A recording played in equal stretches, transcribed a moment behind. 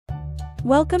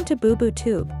Welcome to Boo Boo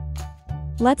Tube.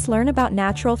 Let's learn about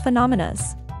natural phenomena.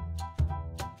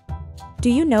 Do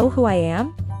you know who I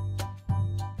am?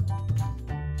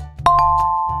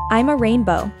 I'm a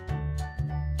rainbow.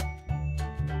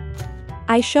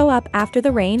 I show up after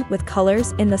the rain with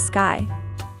colors in the sky.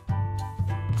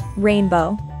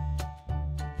 Rainbow.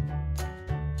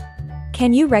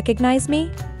 Can you recognize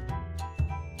me?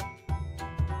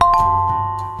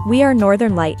 We are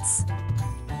northern lights.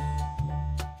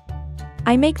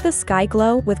 I make the sky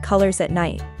glow with colors at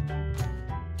night.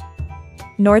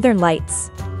 Northern lights.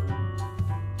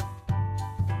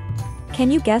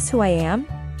 Can you guess who I am?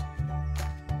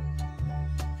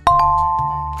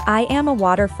 I am a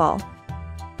waterfall.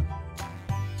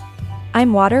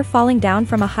 I'm water falling down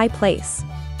from a high place.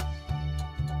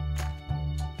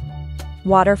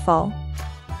 Waterfall.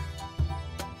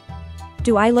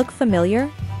 Do I look familiar?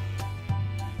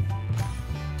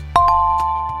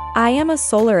 I am a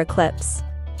solar eclipse.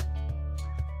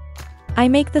 I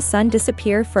make the sun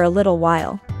disappear for a little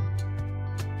while.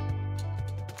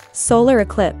 Solar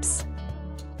eclipse.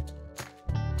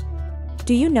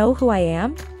 Do you know who I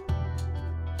am?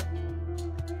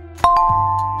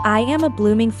 I am a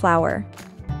blooming flower.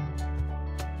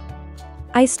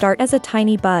 I start as a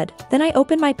tiny bud, then I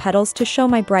open my petals to show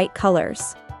my bright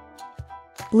colors.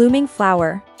 Blooming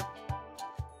flower.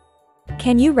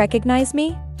 Can you recognize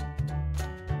me?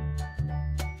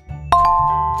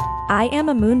 I am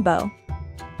a moonbow.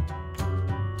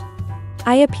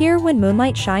 I appear when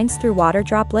moonlight shines through water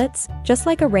droplets, just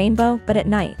like a rainbow but at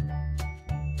night.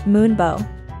 Moonbow.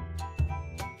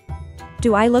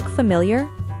 Do I look familiar?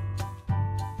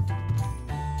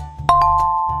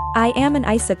 I am an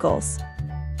icicles.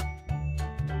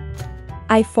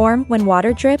 I form when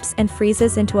water drips and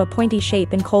freezes into a pointy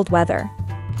shape in cold weather.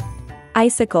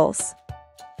 Icicles.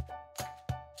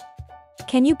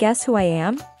 Can you guess who I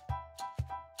am?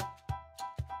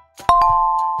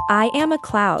 I am a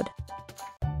cloud.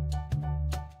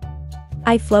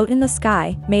 I float in the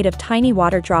sky, made of tiny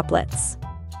water droplets.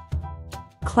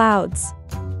 Clouds.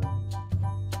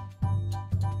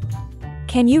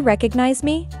 Can you recognize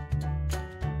me?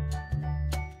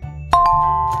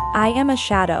 I am a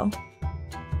shadow.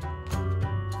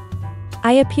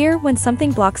 I appear when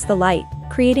something blocks the light,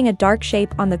 creating a dark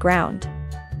shape on the ground.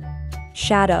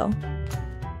 Shadow.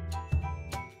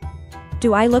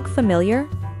 Do I look familiar?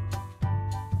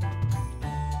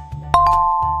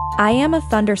 I am a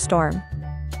thunderstorm.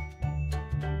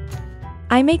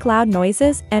 I make loud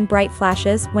noises and bright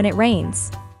flashes when it rains.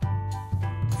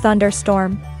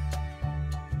 Thunderstorm.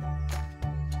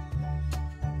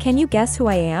 Can you guess who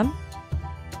I am?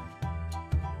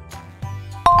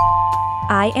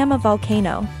 I am a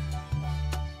volcano.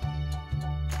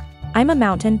 I'm a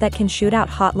mountain that can shoot out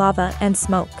hot lava and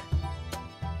smoke.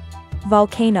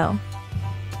 Volcano.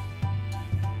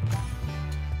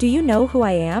 Do you know who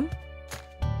I am?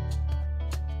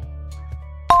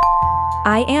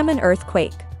 I am an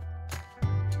earthquake.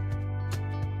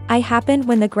 I happen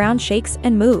when the ground shakes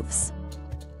and moves.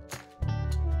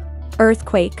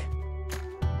 Earthquake.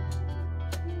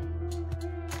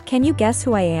 Can you guess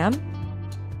who I am?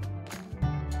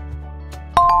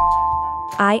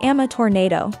 I am a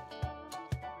tornado.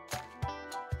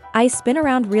 I spin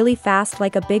around really fast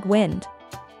like a big wind.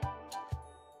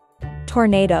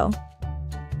 Tornado.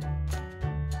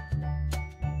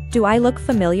 Do I look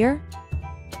familiar?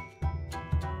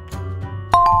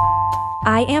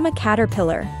 I am a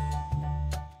caterpillar.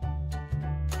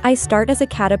 I start as a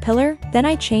caterpillar, then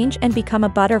I change and become a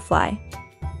butterfly.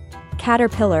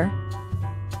 Caterpillar.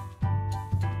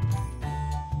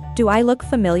 Do I look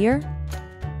familiar?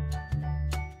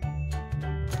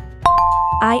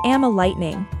 I am a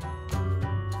lightning.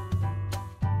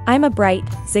 I'm a bright,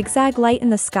 zigzag light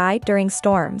in the sky during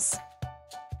storms.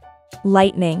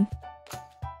 Lightning.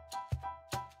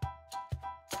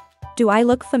 Do I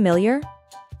look familiar?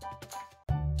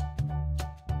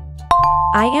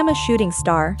 I am a shooting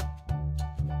star.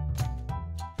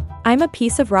 I'm a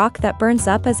piece of rock that burns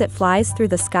up as it flies through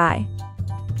the sky.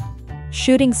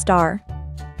 Shooting star.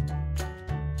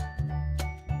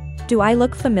 Do I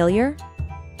look familiar?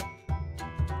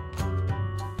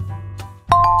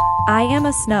 I am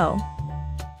a snow.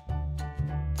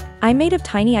 I'm made of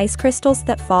tiny ice crystals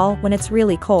that fall when it's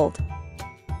really cold.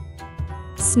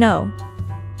 Snow.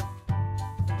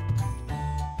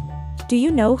 Do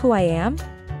you know who I am?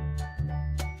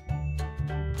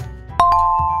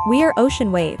 We are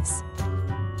ocean waves.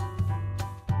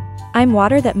 I'm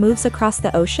water that moves across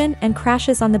the ocean and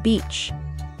crashes on the beach.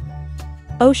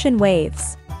 Ocean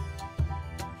waves.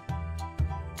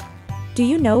 Do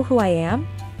you know who I am?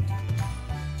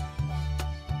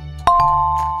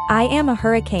 I am a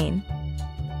hurricane.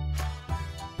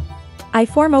 I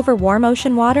form over warm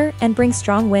ocean water and bring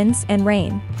strong winds and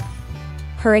rain.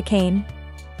 Hurricane.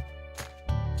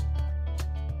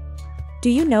 Do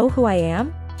you know who I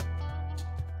am?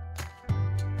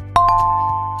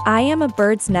 I am a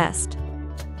bird's nest.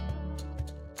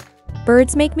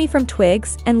 Birds make me from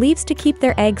twigs and leaves to keep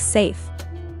their eggs safe.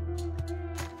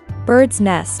 Bird's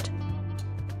nest.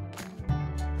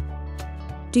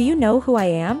 Do you know who I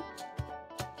am?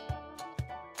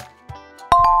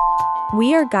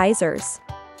 We are geysers.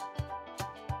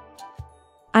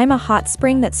 I'm a hot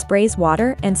spring that sprays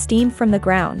water and steam from the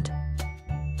ground.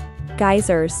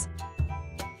 Geysers.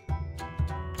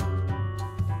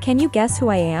 Can you guess who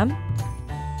I am?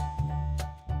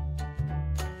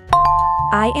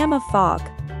 I am a fog.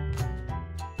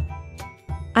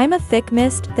 I'm a thick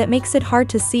mist that makes it hard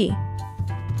to see.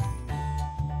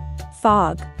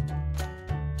 Fog.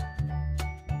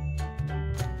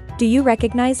 Do you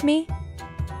recognize me?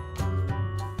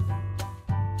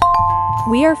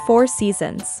 We are 4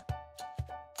 seasons.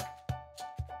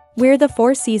 We're the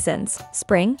 4 seasons: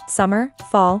 spring, summer,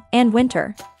 fall, and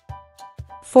winter.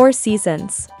 4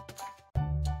 seasons.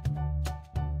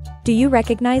 Do you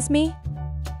recognize me?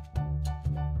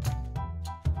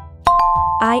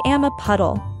 I am a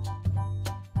puddle.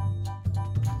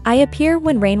 I appear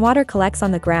when rainwater collects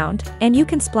on the ground, and you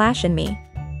can splash in me.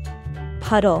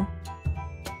 Puddle.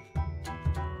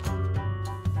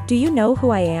 Do you know who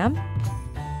I am?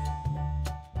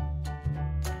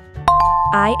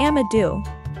 I am a dew.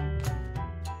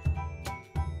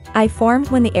 I form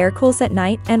when the air cools at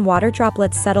night and water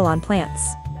droplets settle on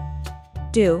plants.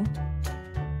 Dew.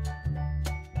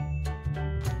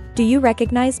 Do you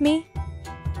recognize me?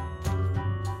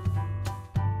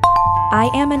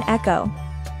 I am an echo.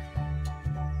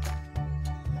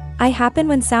 I happen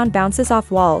when sound bounces off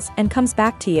walls and comes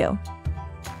back to you.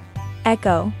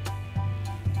 Echo.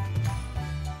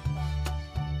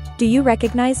 Do you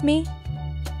recognize me?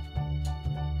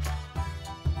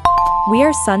 We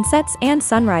are sunsets and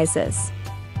sunrises.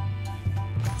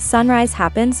 Sunrise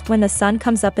happens when the sun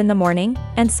comes up in the morning,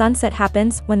 and sunset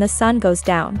happens when the sun goes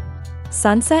down.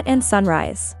 Sunset and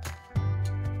sunrise.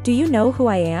 Do you know who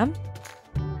I am?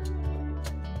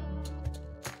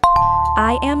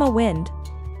 I am a wind.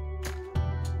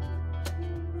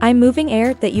 I'm moving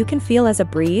air that you can feel as a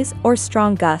breeze or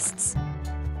strong gusts.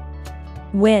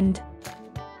 Wind.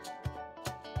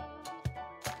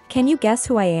 Can you guess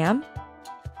who I am?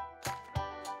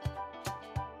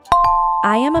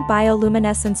 I am a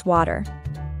bioluminescence water.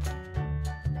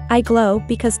 I glow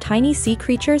because tiny sea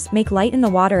creatures make light in the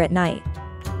water at night.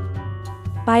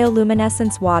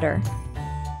 Bioluminescence water.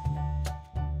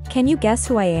 Can you guess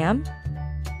who I am?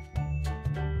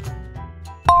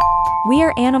 We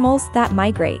are animals that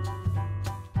migrate.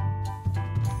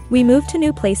 We move to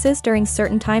new places during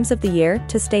certain times of the year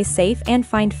to stay safe and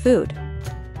find food.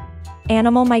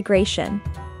 Animal migration.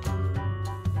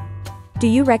 Do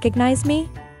you recognize me?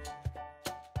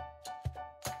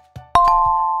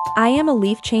 I am a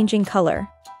leaf changing color.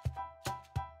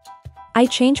 I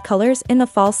change colors in the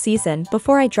fall season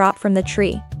before I drop from the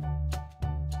tree.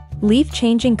 Leaf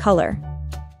changing color.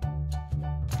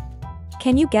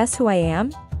 Can you guess who I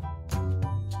am?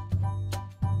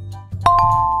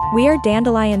 We are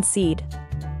dandelion seed.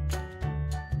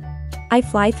 I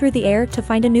fly through the air to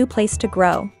find a new place to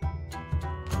grow.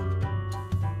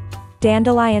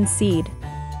 Dandelion seed.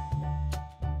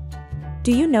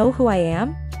 Do you know who I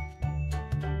am?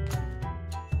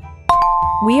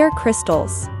 We are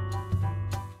crystals.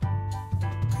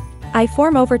 I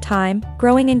form over time,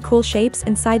 growing in cool shapes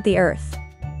inside the earth.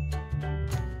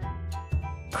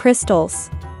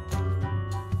 Crystals.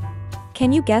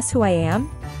 Can you guess who I am?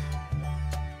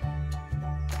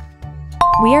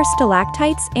 We are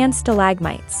stalactites and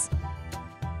stalagmites.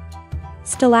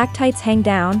 Stalactites hang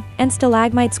down, and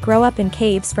stalagmites grow up in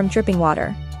caves from dripping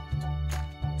water.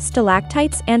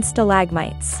 Stalactites and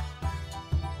stalagmites.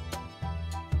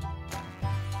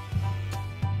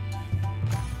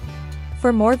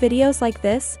 For more videos like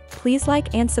this, please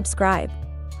like and subscribe.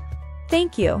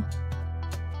 Thank you.